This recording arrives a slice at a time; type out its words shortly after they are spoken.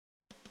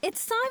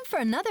It's time for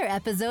another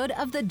episode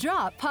of The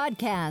Drop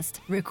Podcast,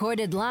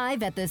 recorded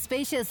live at the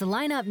spacious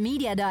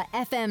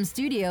lineupmedia.fm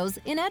studios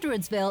in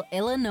Edwardsville,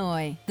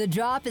 Illinois. The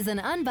Drop is an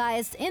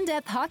unbiased,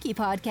 in-depth hockey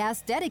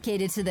podcast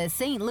dedicated to the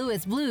St.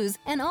 Louis Blues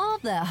and all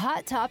the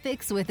hot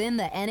topics within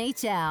the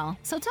NHL.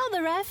 So tell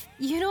the ref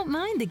you don't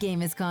mind the game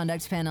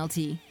misconduct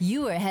penalty.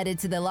 You are headed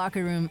to the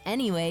locker room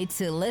anyway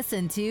to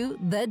listen to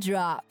The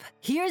Drop.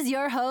 Here's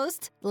your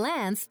host,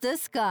 Lance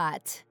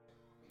Descott.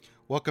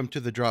 Welcome to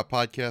the Drop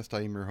Podcast.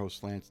 I am your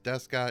host, Lance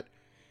Descott,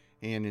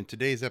 and in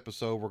today's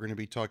episode, we're going to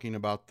be talking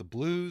about the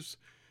Blues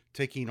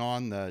taking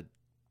on the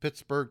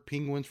Pittsburgh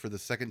Penguins for the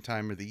second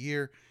time of the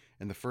year.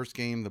 In the first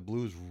game, the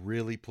Blues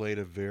really played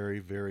a very,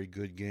 very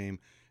good game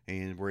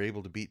and were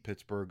able to beat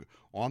Pittsburgh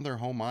on their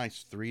home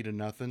ice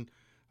 3-0.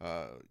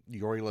 Jori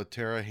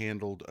Lehtera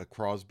handled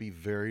Crosby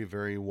very,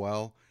 very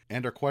well.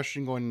 And our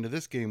question going into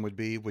this game would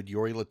be, would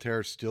Jori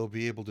Lehtera still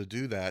be able to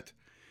do that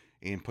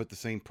and put the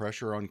same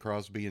pressure on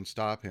Crosby and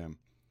stop him?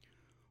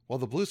 Well,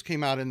 the Blues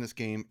came out in this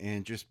game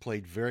and just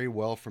played very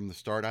well from the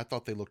start. I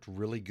thought they looked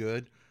really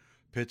good.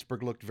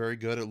 Pittsburgh looked very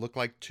good. It looked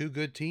like two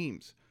good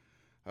teams.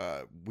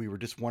 We were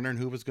just wondering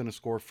who was going to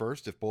score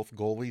first, if both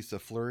goalies,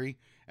 Fleury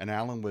and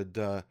Allen, would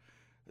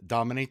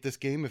dominate this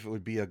game, if it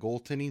would be a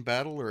goaltending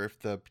battle, or if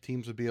the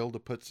teams would be able to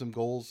put some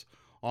goals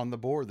on the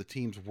board. The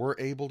teams were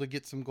able to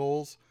get some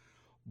goals,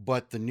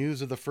 but the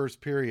news of the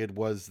first period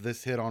was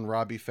this hit on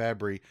Robby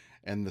Fabbri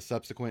and the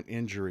subsequent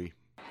injury.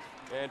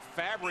 And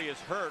Fabbri is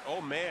hurt.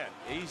 Oh, man.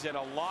 He's in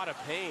a lot of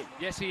pain.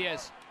 Yes, he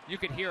is. You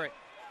can hear it.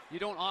 You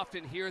don't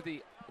often hear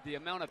the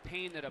amount of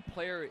pain that a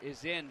player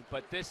is in,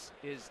 but this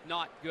is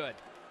not good.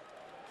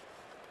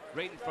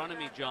 Right in front of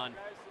me, John.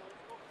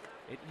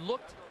 It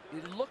looked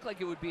like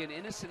it would be an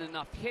innocent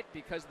enough hit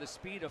because of the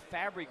speed of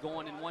Fabbri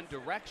going in one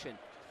direction.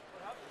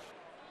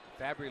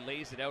 Fabbri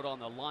lays it out on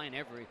the line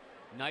every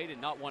night, and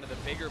not one of the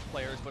bigger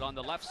players, but on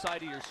the left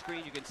side of your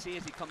screen, you can see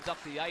as he comes up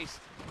the ice,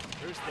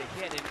 there's the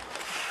hit, and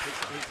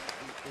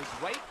his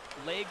right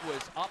leg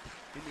was up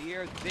in the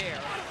air there.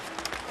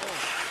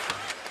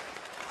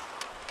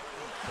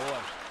 Oh boy.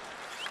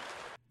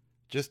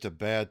 Just a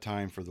bad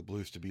time for the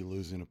Blues to be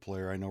losing a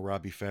player. I know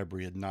Robby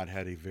Fabbri had not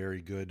had a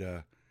very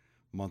good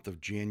month of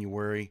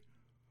January,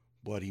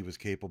 but he was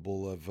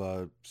capable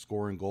of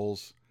scoring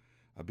goals,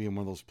 being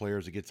one of those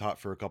players that gets hot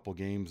for a couple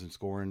games and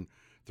scoring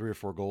 3 or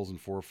 4 goals in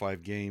 4 or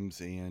 5 games.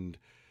 And,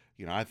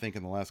 I think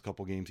in the last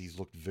couple games he's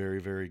looked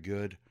very, very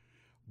good.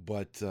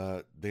 But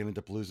they ended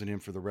up losing him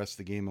for the rest of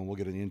the game, and we'll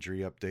get an injury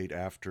update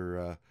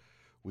after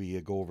we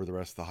go over the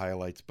rest of the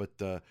highlights. But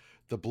the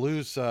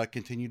Blues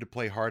continued to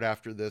play hard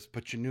after this,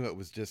 but you knew it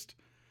was just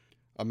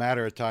a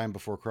matter of time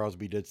before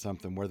Crosby did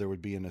something, where there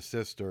would be an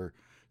assist or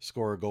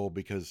score a goal,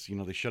 because,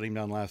 they shut him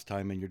down last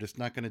time, and you're just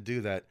not going to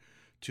do that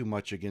too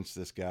much against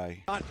this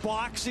guy. Not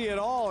boxy at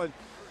all, and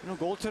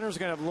goaltenders are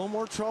going to have a little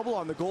more trouble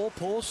on the goal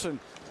posts and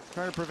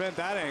trying to prevent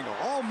that angle.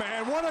 Oh,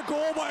 man, what a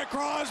goal by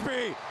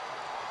Crosby!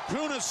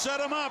 Kunis set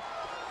him up.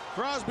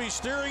 Crosby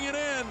steering it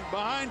in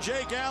behind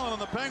Jake Allen,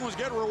 and the Penguins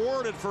get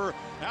rewarded for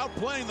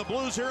outplaying the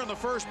Blues here in the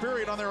first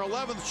period on their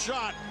 11th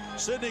shot.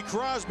 Sidney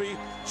Crosby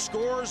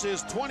scores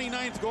his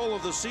 29th goal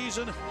of the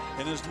season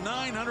and his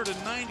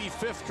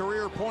 995th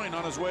career point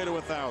on his way to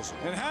 1,000.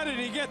 And how did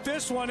he get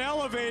this one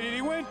elevated?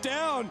 He went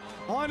down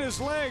on his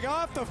leg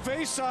off the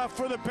faceoff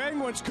for the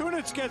Penguins.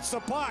 Kunis gets the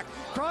puck.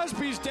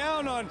 Crosby's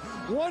down on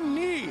one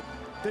knee.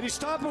 Did he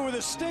stop him with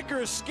a stick or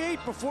a skate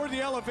before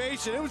the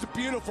elevation? It was a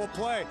beautiful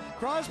play.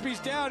 Crosby's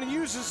down. He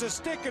uses a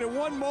stick and in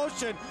one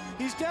motion.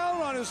 He's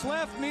down on his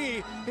left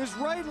knee. His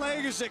right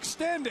leg is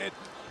extended.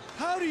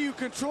 How do you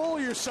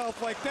control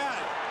yourself like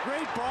that?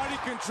 Great body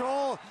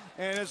control.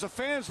 And as the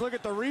fans look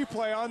at the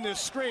replay on this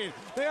screen,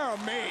 they are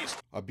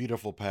amazed. A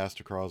beautiful pass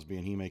to Crosby,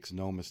 and he makes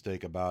no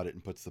mistake about it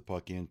and puts the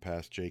puck in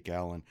past Jake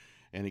Allen,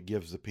 and it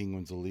gives the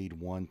Penguins a lead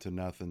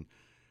 1-0.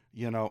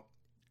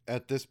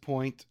 At this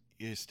point,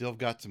 you still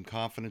got some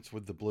confidence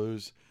with the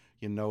Blues.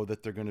 You know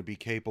that they're going to be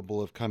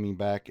capable of coming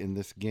back in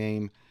this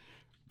game.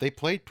 They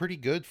played pretty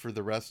good for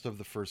the rest of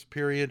the first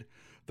period.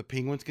 The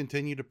Penguins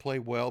continue to play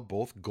well.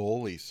 Both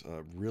goalies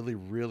really,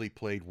 really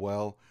played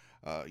well.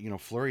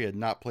 Fleury had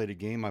not played a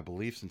game, I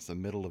believe, since the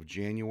middle of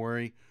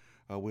January.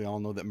 We all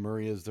know that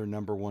Murray is their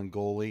number one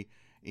goalie,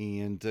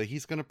 and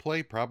he's going to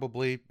play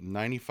probably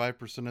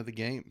 95% of the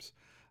games.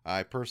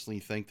 I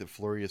personally think that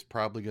Fleury is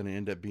probably going to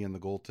end up being the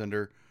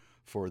goaltender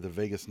for the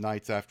Vegas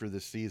Knights after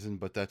this season,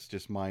 but that's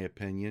just my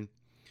opinion.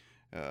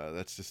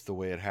 That's just the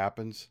way it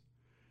happens.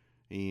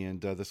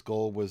 And this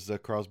goal was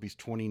Crosby's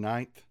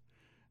 29th,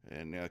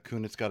 and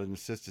Kunis got an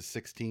assist to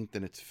 16th,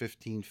 and it's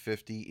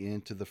 15:50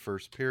 into the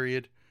first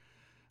period.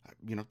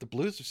 The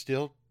Blues are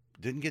still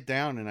didn't get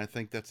down, and I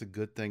think that's a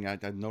good thing.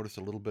 I've noticed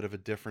a little bit of a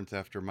difference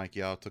after Mike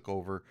Yeo took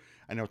over.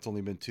 I know it's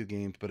only been 2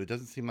 games, but it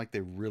doesn't seem like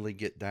they really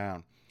get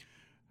down.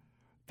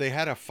 They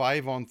had a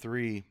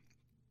 5-on-3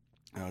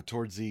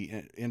 towards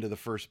the end of the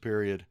first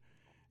period,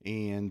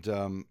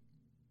 and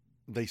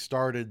they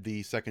started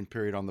the second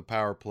period on the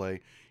power play.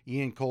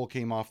 Ian Cole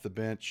came off the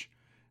bench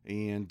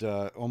and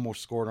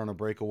almost scored on a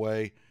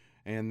breakaway,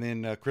 And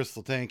then Chris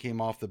Letang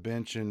came off the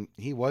bench, and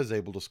he was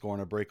able to score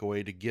on a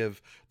breakaway to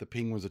give the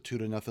Penguins a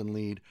 2-0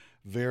 lead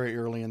very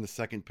early in the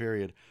second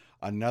period.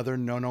 Another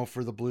no-no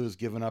for the Blues,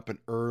 giving up an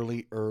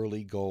early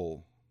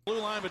goal. Blue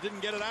line, but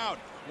didn't get it out.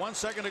 1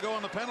 second to go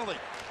on the penalty.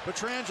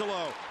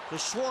 Pietrangelo to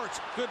Schwartz.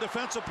 Good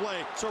defensive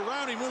play. So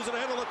Rowney moves it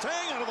ahead of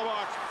Letang out of the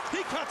box.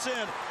 He cuts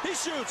in. He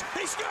shoots.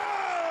 He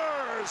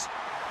scores!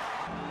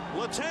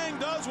 Letang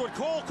does what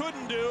Cole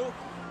couldn't do,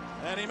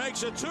 and he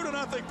makes it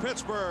 2-0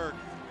 Pittsburgh.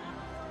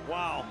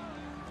 Wow.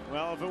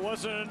 Well, if it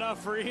wasn't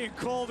enough for Ian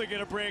Cole to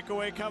get a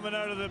breakaway coming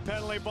out of the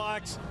penalty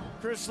box,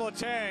 Chris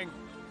Letang.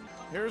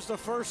 Here's the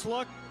first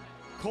look.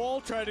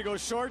 Cole tried to go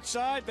short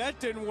side. That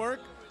didn't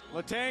work.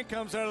 Letang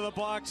comes out of the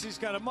box. He's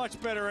got a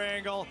much better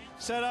angle.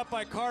 Set up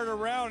by Carter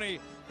Rowney,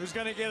 who's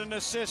going to get an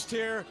assist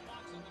here.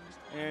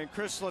 And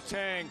Chris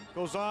Letang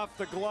goes off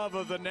the glove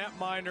of the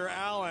netminder,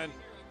 Allen.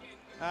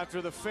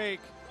 After the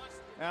fake,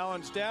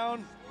 Allen's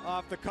down,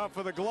 off the cuff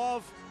of the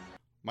glove.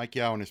 Mike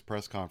Yeo in his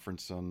press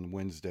conference on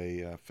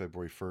Wednesday,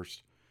 February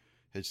 1st,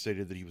 had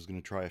stated that he was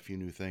going to try a few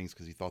new things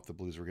because he thought the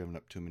Blues were giving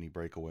up too many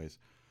breakaways.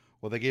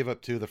 Well, they gave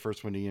up two. The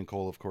first one to Ian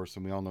Cole, of course,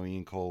 and we all know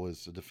Ian Cole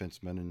is a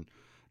defenseman, and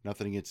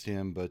nothing against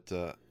him, but,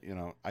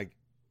 I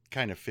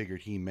kind of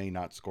figured he may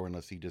not score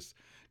unless he just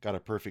got a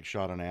perfect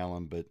shot on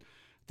Allen, but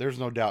there's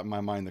no doubt in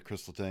my mind that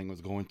Chris Letang was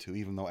going to,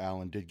 even though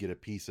Allen did get a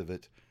piece of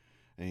it,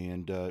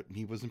 and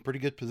he was in pretty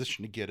good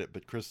position to get it,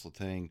 but Chris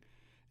Letang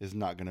is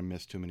not going to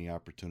miss too many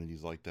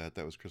opportunities like that.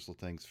 That was Chris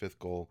Letang's 5th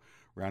goal.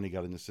 Rowney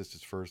got an assist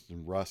his first,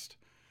 and Rust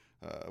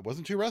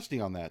wasn't too rusty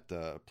on that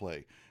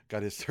play.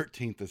 Got his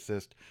 13th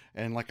assist,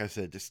 and like I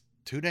said, just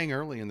too dang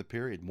early in the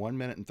period. 1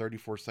 minute and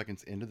 34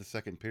 seconds into the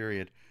second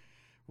period,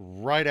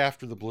 right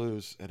after the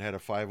Blues had a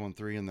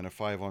 5-on-3 and then a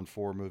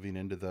 5-on-4 moving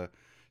into the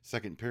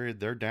second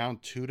period. They're down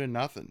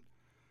 2-0.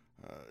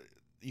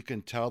 You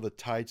can tell the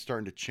tide's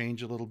starting to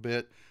change a little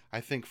bit.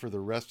 I think for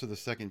the rest of the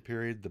second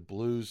period, the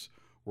Blues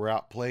were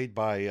outplayed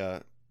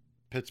by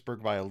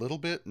Pittsburgh by a little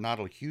bit, not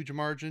a huge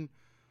margin.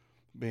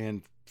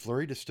 And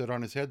Fleury just stood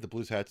on his head. The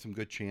Blues had some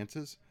good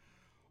chances,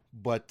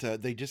 but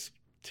they just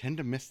tend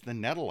to miss the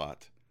net a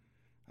lot.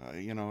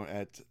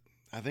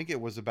 I think it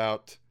was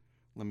about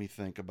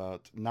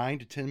 9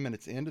 to 10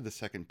 minutes into the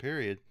second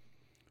period,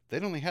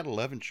 they'd only had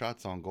 11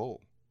 shots on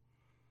goal.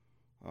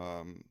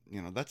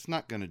 That's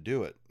not going to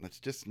do it. That's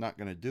just not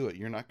going to do it.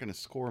 You're not going to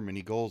score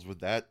many goals with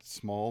that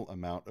small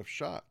amount of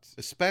shots,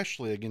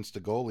 especially against a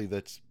goalie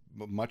that's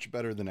much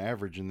better than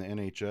average in the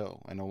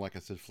NHL. I know, like I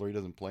said, Fleury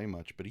doesn't play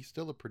much, but he's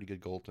still a pretty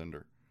good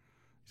goaltender.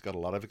 He's got a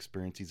lot of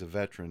experience. He's a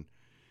veteran.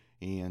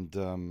 And,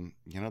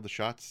 the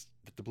shots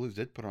that the Blues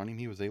did put on him,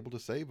 he was able to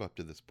save up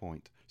to this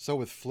point. So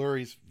with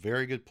Fleury's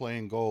very good play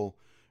and goal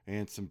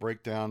and some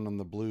breakdown on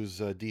the Blues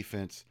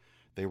defense,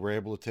 they were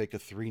able to take a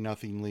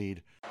 3-0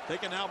 lead.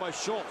 Taken now by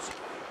Schultz.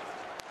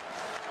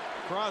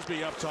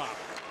 Crosby up top.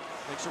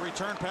 Makes a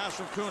return pass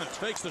from Kunitz.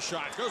 Fakes the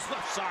shot. Goes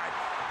left side.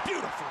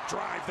 Beautiful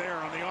drive there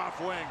on the off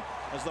wing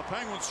as the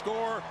Penguins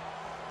score.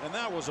 And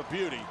that was a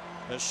beauty.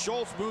 As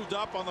Schultz moved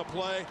up on the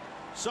play,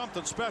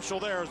 something special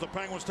there as the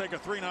Penguins take a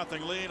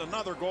 3-0 lead.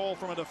 Another goal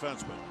from a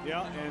defenseman.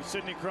 Yeah, and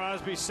Sidney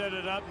Crosby set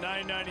it up.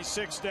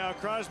 9:96 down.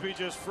 Crosby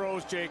just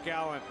froze Jake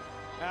Allen.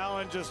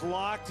 Allen just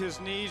locked his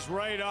knees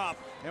right up,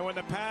 and when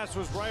the pass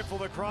was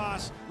rifled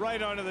across,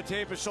 right onto the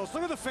tape of Schultz.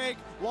 Look at the fake,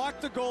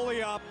 lock the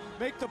goalie up,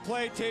 make the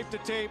play tape to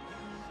tape,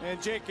 and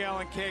Jake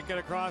Allen can't get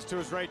across to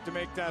his right to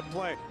make that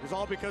play. It was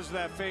all because of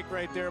that fake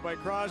right there by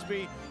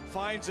Crosby.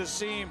 Finds a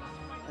seam,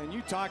 and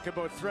you talk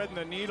about threading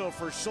the needle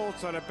for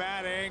Schultz on a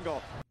bad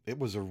angle. It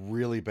was a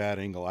really bad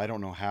angle. I don't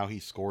know how he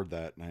scored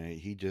that.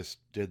 He just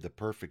did the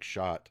perfect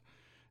shot,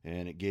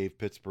 and it gave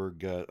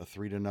Pittsburgh a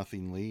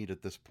 3-0 lead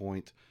at this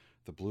point.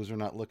 The Blues are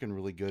not looking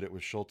really good. It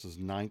was Schultz's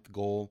 9th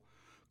goal.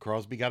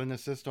 Crosby got an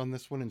assist on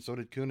this one, and so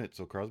did Kunitz.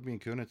 So Crosby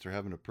and Kunitz are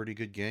having a pretty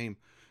good game.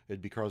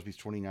 It'd be Crosby's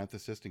 29th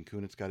assist, and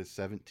Kunitz got his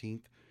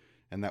 17th,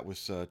 and that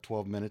was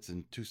 12 minutes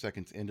and 2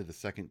 seconds into the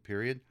second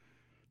period.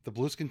 The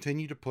Blues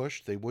continued to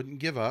push. They wouldn't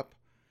give up,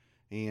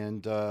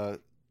 and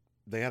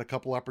they had a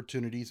couple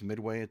opportunities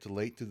midway into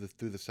late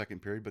through the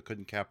second period, but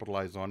couldn't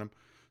capitalize on them.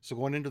 So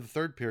going into the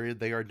third period,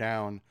 they are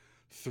down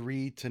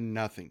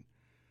 3-0.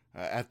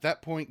 At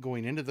that point,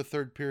 going into the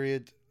third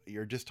period,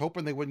 you're just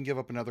hoping they wouldn't give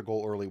up another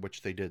goal early,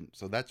 which they didn't.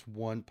 So that's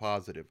one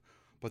positive.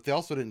 But they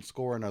also didn't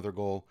score another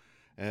goal.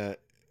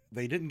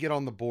 They didn't get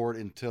on the board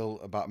until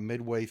about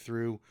midway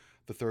through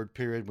the third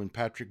period when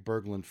Patrick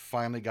Berglund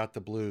finally got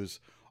the Blues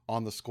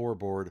on the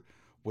scoreboard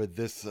with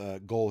this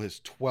goal, his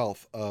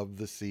 12th of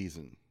the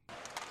season.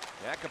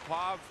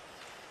 Yakupov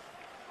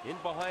in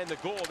behind the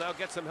goal, now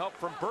gets some help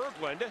from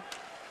Berglund.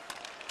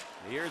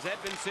 Here's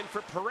Edmondson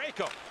for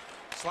Parayko.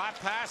 Slap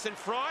pass in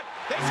front.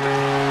 They score!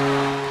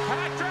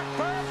 Patrick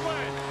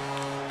Berglund!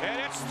 And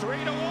it's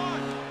 3-1.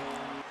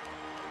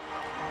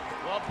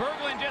 Well,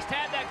 Berglund just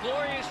had that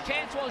glorious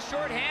chance while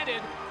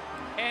shorthanded.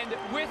 And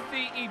with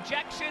the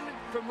ejection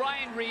from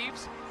Ryan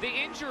Reeves, the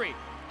injury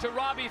to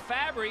Robbie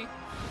Fabry,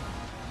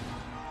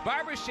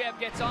 Barbashev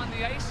gets on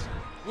the ice.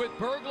 with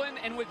Berglund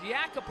and with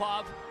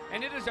Yakupov,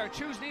 and it is our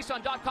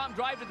ChooseNissan.com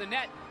drive to the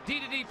net.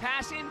 D-to-D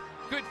passing,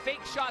 good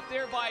fake shot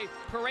there by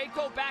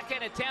Parayko,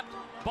 backhand attempt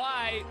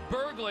by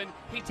Berglund.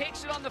 He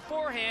takes it on the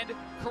forehand,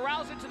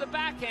 corrals it to the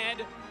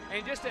backhand,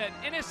 and just an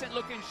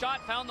innocent-looking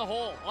shot found the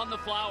hole on the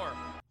flower.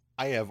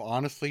 I have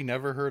honestly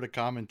never heard a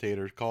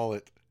commentator call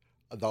it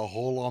the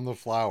hole on the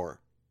flower.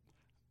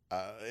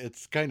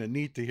 It's kind of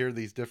neat to hear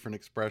these different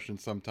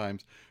expressions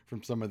sometimes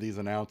from some of these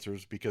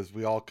announcers, because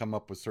we all come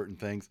up with certain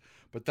things.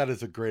 But that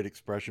is a great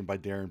expression by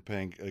Darren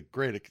Pang.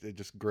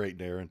 Just great,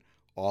 Darren.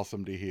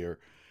 Awesome to hear.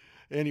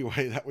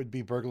 Anyway, that would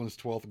be Berglund's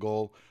 12th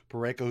goal.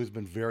 Parayko, who's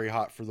been very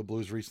hot for the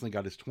Blues recently,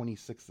 got his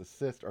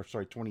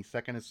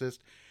 22nd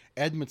assist.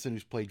 Edmondson,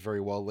 who's played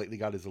very well lately,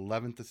 got his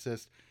 11th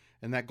assist.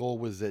 And that goal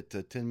was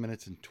at 10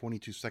 minutes and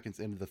 22 seconds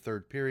into the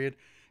third period.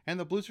 And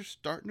the Blues are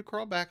starting to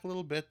crawl back a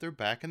little bit. They're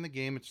back in the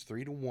game. It's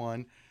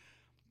 3-1.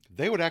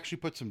 They would actually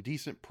put some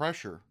decent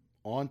pressure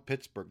on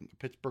Pittsburgh.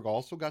 Pittsburgh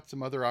also got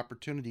some other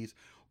opportunities,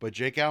 but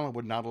Jake Allen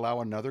would not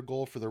allow another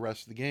goal for the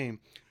rest of the game.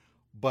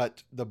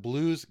 But the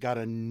Blues got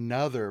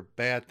another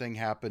bad thing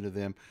happen to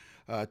them.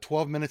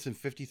 12 minutes and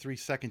 53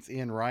 seconds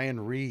in, Ryan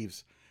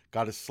Reeves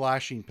got a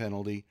slashing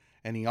penalty,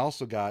 and he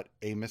also got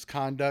a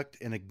misconduct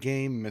and a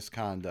game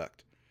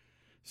misconduct.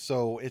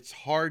 So it's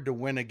hard to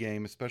win a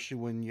game, especially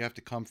when you have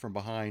to come from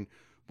behind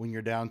when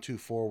you're down two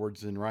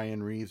forwards in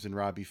Ryan Reeves and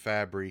Robbie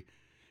Fabry.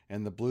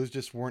 And the Blues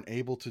just weren't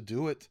able to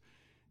do it.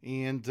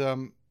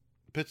 And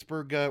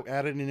Pittsburgh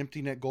added an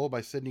empty net goal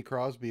by Sidney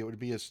Crosby. It would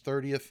be his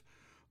 30th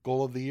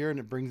goal of the year, and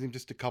it brings him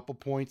just a couple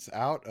points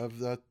out of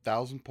the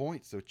 1,000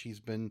 points, which he's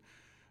been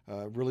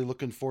really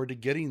looking forward to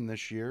getting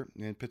this year.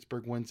 And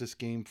Pittsburgh wins this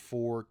game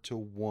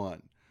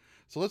 4-1.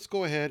 So let's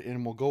go ahead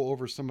and we'll go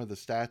over some of the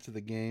stats of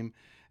the game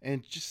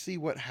and just see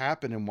what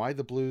happened and why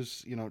the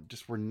Blues,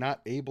 just were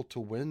not able to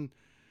win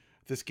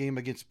this game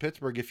against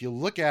Pittsburgh. If you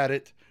look at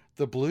it,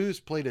 the Blues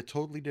played a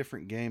totally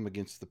different game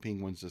against the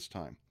Penguins this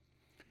time.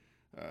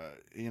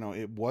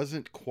 It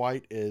wasn't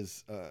quite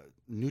as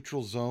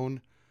neutral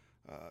zone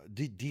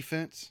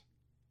defense.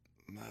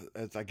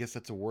 I guess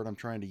that's a word I'm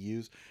trying to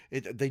use.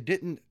 They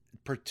didn't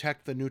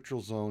protect the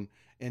neutral zone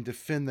and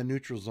defend the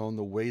neutral zone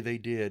the way they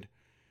did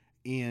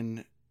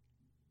in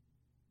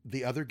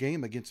the other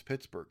game against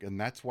Pittsburgh. And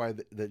that's why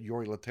that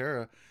Jori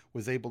Lehtera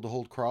was able to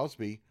hold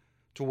Crosby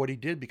to what he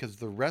did, because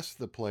the rest of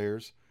the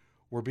players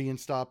were being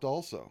stopped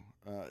also.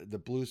 The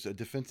Blues'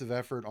 defensive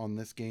effort on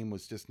this game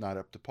was just not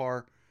up to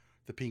par.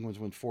 The Penguins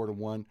went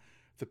 4-1.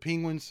 The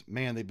Penguins,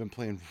 man, they've been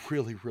playing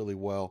really, really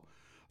well.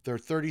 They're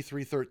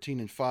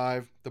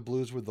 33-13-5. The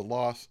Blues with the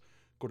loss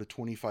go to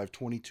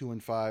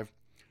 25-22-5.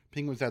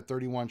 Penguins had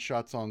 31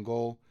 shots on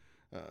goal.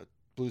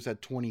 Blues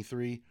had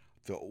 23.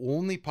 The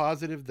only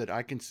positive that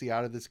I can see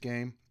out of this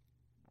game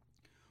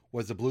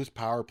was the Blues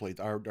power play,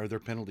 or their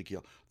penalty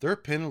kill. Their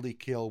penalty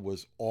kill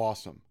was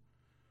awesome.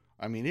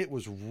 I mean, it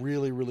was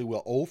really, really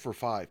well. 0 for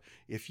 5.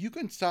 If you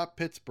can stop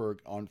Pittsburgh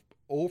on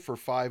 0 for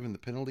 5 in the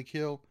penalty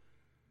kill,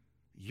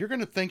 you're going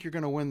to think you're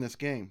going to win this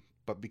game.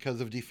 But because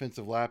of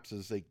defensive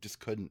lapses, they just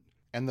couldn't.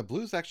 And the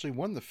Blues actually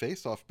won the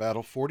faceoff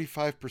battle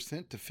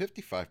 45% to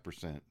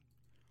 55%.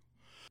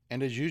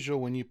 And as usual,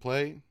 when you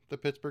play the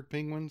Pittsburgh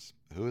Penguins,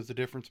 who is the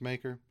difference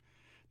maker?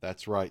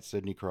 That's right,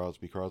 Sidney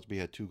Crosby. Crosby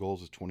had 2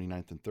 goals, his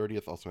 29th and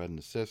 30th, also had an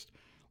assist.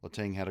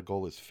 Letang had a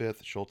goal, his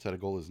 5th. Schultz had a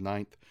goal, his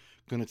 9th.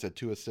 Kunitz had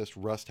 2 assists.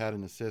 Rust had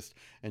an assist.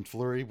 And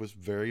Fleury was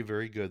very,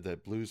 very good. The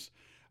Blues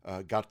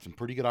got some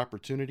pretty good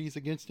opportunities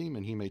against him,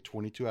 and he made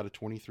 22 out of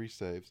 23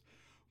 saves.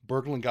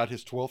 Berglund got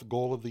his 12th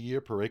goal of the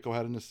year. Parayko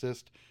had an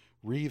assist.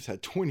 Reeves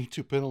had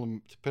 22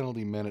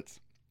 penalty minutes,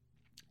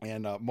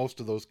 and most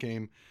of those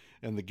came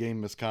in the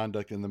game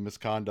misconduct and then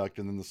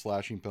the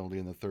slashing penalty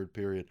in the third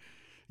period.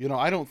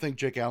 I don't think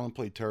Jake Allen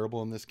played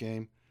terrible in this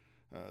game.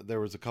 There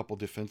was a couple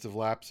defensive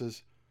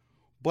lapses,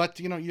 but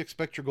you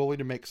expect your goalie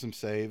to make some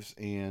saves,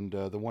 and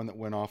the one that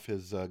went off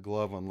his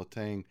glove on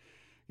Letang,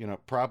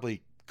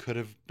 probably could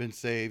have been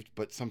saved,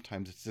 but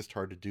sometimes it's just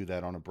hard to do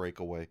that on a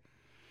breakaway.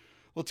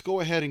 Let's go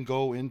ahead and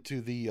go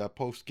into the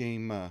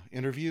post-game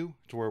interview,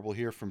 to where we'll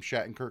hear from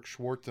Shattenkirk,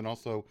 Schwartz, and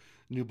also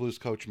new Blues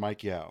coach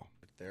Mike Yeo.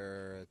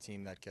 They're a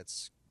team that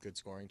gets good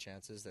scoring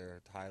chances.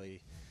 They're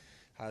highly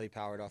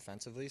powered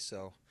offensively.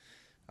 So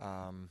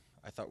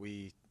I thought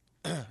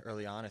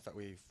early on,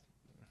 we've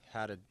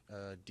had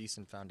a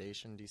decent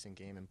foundation, decent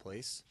game in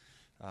place.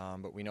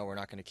 But we know we're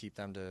not going to keep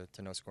them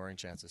to no scoring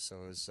chances.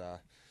 So it was,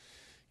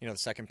 the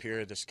second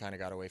period just kind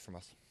of got away from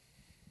us.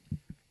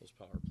 Those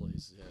power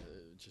plays,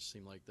 it just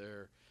seemed like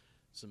there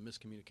some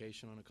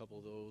miscommunication on a couple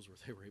of those, where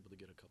they were able to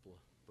get a couple of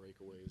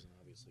breakaways and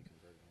obviously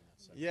converted on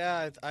that second.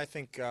 Yeah, I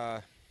think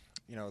the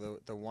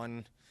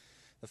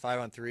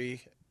 5-on-3,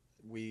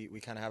 we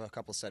kind of have a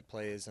couple set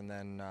plays, and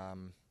then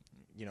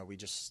we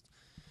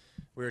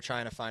were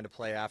trying to find a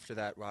play after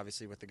that,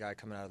 obviously with the guy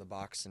coming out of the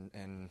box,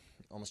 and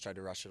almost tried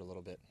to rush it a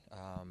little bit.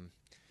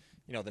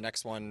 The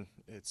next one,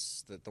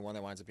 it's the one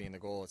that winds up being the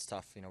goal. It's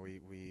tough.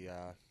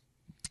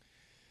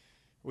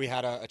 We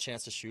had a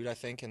chance to shoot, I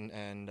think,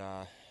 and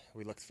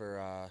we looked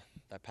for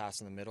that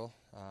pass in the middle.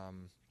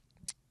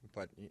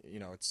 But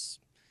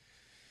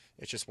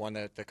it's just one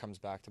that comes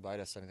back to bite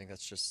us. And I think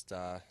that's just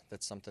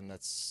that's something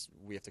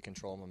we have to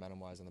control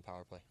momentum-wise in the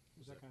power play.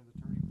 Was that kind of the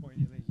turning point?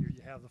 You think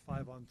you have the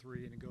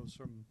 5-on-3 and it goes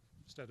from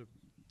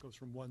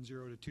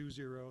 1-0 to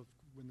 2-0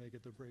 when they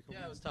get the break?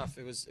 Yeah, it was tough.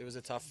 It was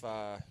a tough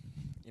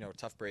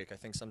tough break. I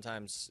think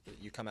sometimes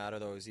you come out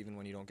of those even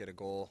when you don't get a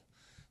goal.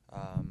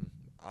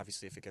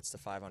 Obviously, if it gets to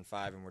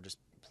 5-on-5 and we're just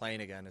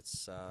playing again,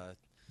 it's a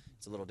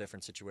little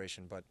different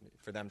situation. But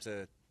for them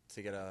to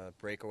get a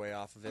breakaway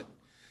off of it,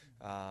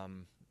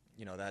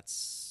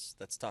 that's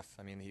tough.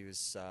 I mean, it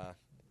was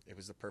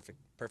the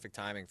perfect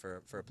timing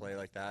for a play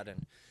like that,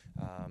 and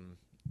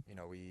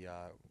we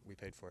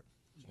paid for it.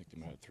 I think they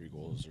might have 3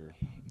 goals, or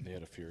they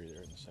had a fury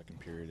there in the second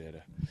period. They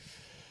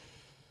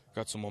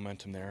got some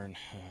momentum there,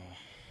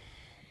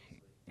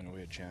 and we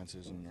had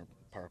chances, and our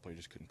power play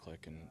just couldn't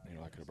click, and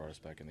that could have brought us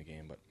back in the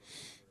game. But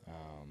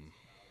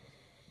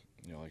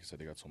like I said,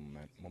 they got some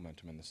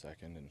momentum in the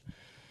second, and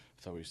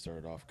I thought we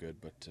started off good,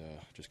 but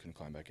just couldn't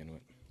climb back into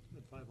it.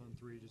 That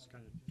 5-on-3 just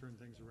kind of turned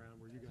things around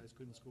where you guys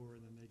couldn't score,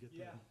 and then they get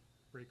the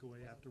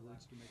breakaway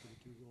afterwards to make it a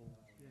 2-goal.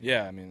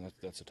 Yeah, I mean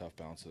that's a tough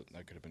bounce.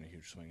 That could have been a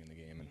huge swing in the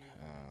game, and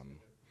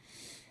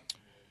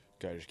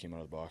guy just came out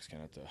of the box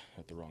kind of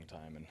at the wrong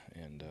time,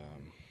 and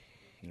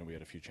we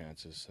had a few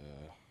chances.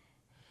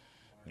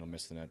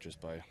 Missed the net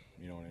just by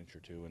an inch or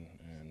two,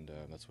 and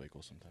that's the way it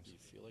goes sometimes. Do you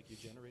feel like you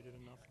generated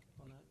enough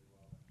on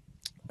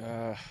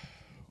that?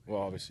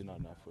 Well, obviously not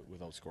enough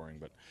without scoring,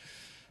 but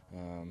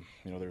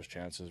there was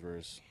chances where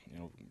it's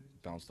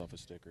bounced off a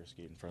stick or a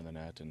skate in front of the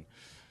net, and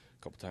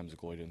a couple times the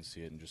goalie didn't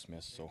see it and just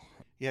missed. So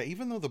yeah,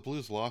 even though the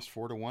Blues lost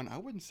 4-1, I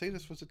wouldn't say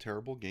this was a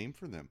terrible game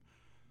for them.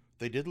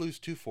 They did lose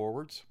 2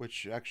 forwards,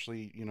 which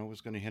actually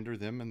was going to hinder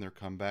them in their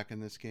comeback in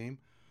this game.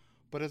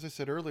 But as I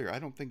said earlier, I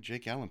don't think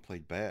Jake Allen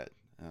played bad.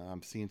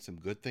 I'm seeing some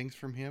good things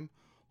from him.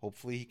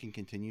 Hopefully he can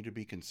continue to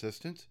be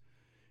consistent.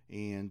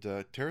 And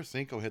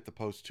Tarasenko hit the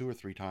post 2 or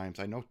 3 times.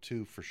 I know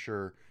 2 for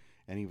sure,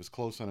 and he was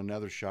close on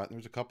another shot. And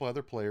there's a couple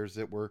other players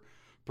that were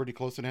pretty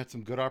close and had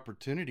some good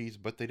opportunities,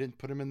 but they didn't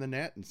put them in the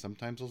net. And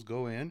sometimes those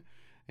go in,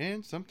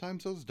 and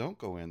sometimes those don't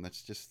go in.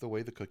 That's just the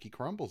way the cookie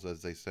crumbles,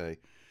 as they say.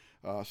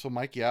 So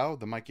Mike Yeo,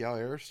 the Mike Yeo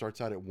era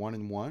starts out at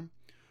 1-1.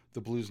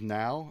 The Blues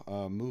now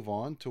move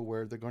on to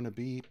where they're going to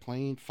be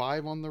playing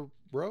 5 on the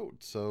road.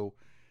 So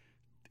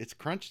it's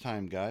crunch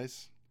time,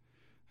 guys.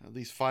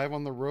 These 5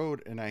 on the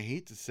road, and I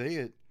hate to say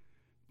it,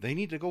 they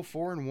need to go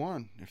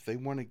 4-1 if they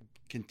want to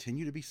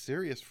continue to be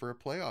serious for a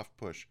playoff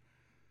push.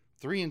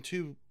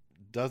 3-2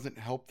 doesn't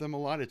help them a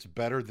lot. It's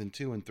better than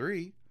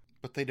 2-3,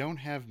 but they don't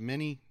have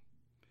many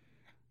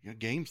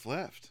games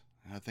left.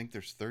 I think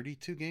there's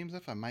 32 games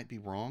left. I might be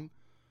wrong.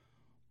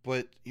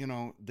 But,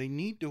 they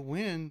need to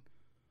win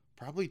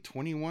probably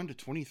 21 to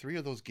 23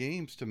 of those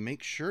games to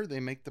make sure they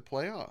make the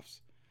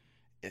playoffs.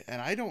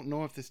 And I don't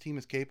know if this team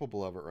is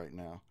capable of it right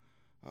now.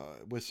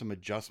 With some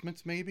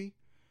adjustments, maybe.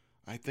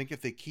 I think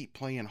if they keep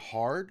playing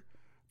hard,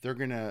 they're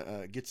going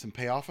to get some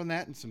payoff on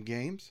that in some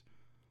games.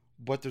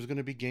 But there's going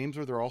to be games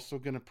where they're also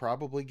going to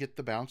probably get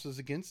the bounces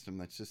against them.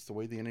 That's just the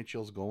way the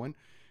NHL is going.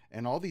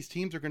 And all these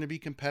teams are going to be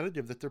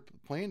competitive that they're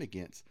playing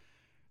against.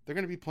 They're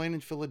going to be playing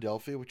in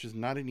Philadelphia, which is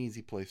not an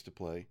easy place to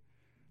play.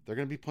 They're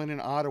going to be playing in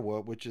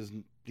Ottawa, which is,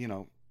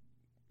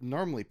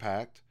 normally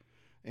packed.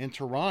 In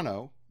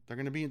Toronto, they're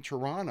going to be in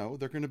Toronto.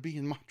 They're going to be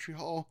in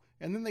Montreal.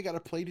 And then they got to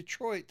play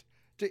Detroit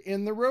to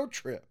end the road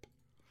trip.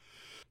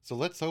 So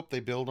let's hope they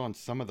build on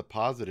some of the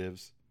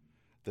positives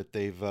that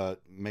they've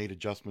made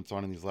adjustments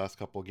on in these last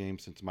couple of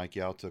games since Mike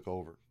Yeo took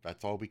over.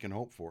 That's all we can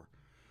hope for.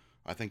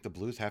 I think the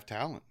Blues have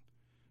talent.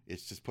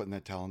 It's just putting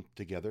that talent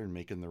together and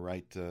making the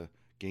right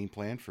game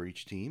plan for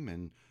each team.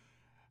 And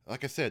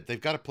like I said, they've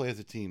got to play as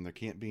a team. There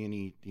can't be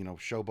any,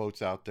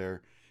 showboats out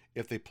there.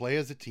 If they play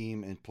as a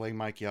team and play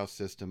Mike Yeo's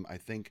system, I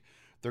think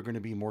they're going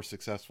to be more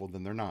successful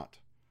than they're not.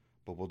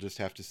 But we'll just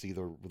have to see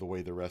the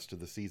way the rest of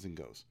the season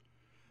goes.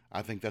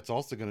 I think that's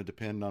also going to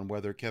depend on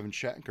whether Kevin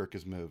Shattenkirk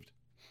is moved.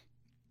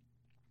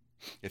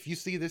 If you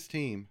see this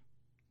team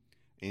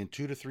in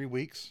 2 to 3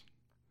 weeks,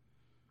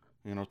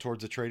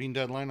 towards the trading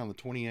deadline on the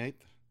 28th,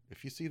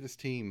 if you see this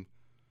team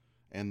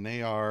and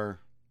they are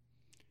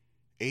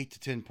 8 to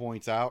 10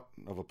 points out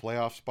of a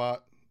playoff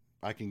spot,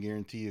 I can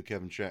guarantee you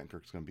Kevin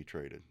Shattenkirk's going to be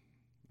traded.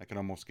 I can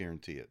almost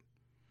guarantee it.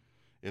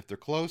 If they're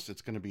close,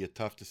 it's going to be a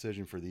tough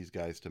decision for these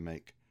guys to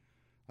make.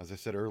 As I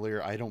said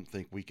earlier, I don't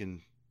think we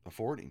can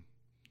afford him.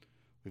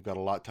 We've got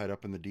a lot tied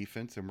up in the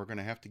defense, and we're going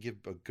to have to give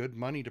a good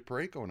money to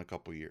Parayko in a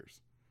couple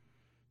years.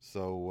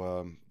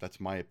 So that's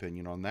my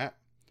opinion on that.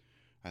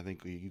 I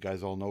think you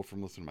guys all know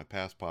from listening to my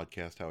past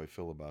podcast how I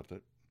feel about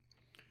it.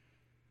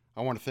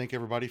 I want to thank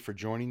everybody for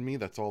joining me.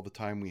 That's all the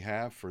time we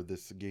have for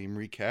this game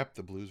recap,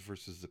 the Blues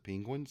versus the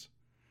Penguins.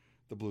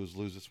 The Blues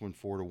lose this one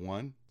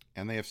 4-1,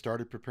 and they have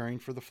started preparing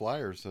for the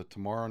Flyers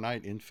tomorrow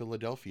night in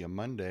Philadelphia,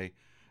 Monday,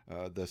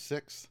 the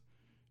 6th.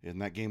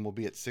 And that game will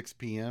be at 6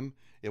 p.m.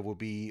 It will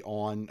be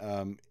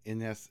on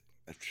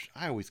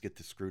I always get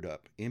this screwed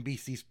up,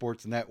 NBC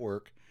Sports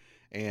Network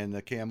and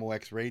the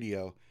KMOX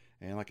Radio.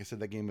 And like I said,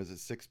 that game is at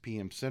 6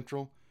 p.m.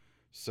 Central.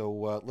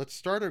 So let's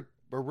start a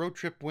road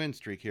trip win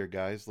streak here,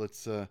 guys.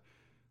 Let's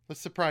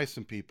let's surprise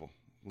some people.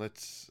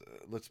 Let's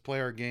play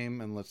our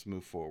game and let's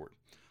move forward.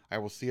 I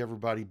will see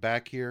everybody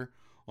back here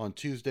on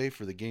Tuesday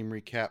for the game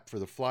recap for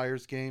the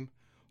Flyers game.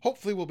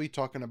 Hopefully we'll be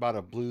talking about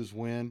a Blues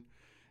win.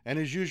 And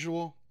as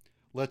usual,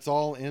 let's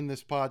all end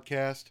this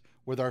podcast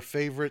with our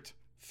favorite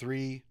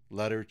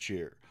 3-letter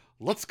cheer.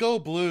 Let's go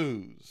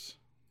Blues!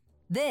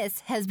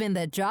 This has been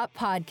the Drop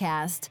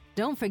Podcast.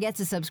 Don't forget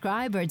to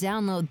subscribe or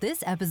download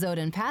this episode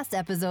and past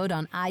episode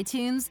on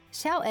iTunes,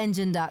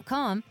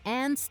 shoutengine.com,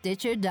 and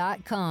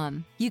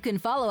Stitcher.com. You can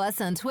follow us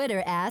on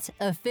Twitter at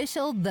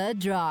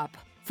 @OfficialTheDrop.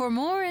 For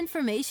more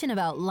information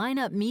about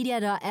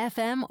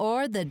lineupmedia.fm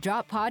or the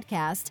Drop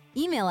Podcast,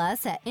 email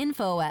us at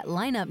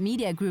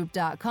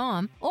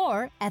info@lineupmediagroup.com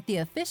or at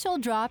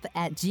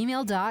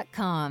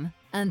theofficialdrop@gmail.com.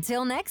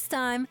 Until next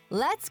time,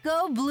 let's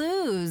go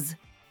Blues!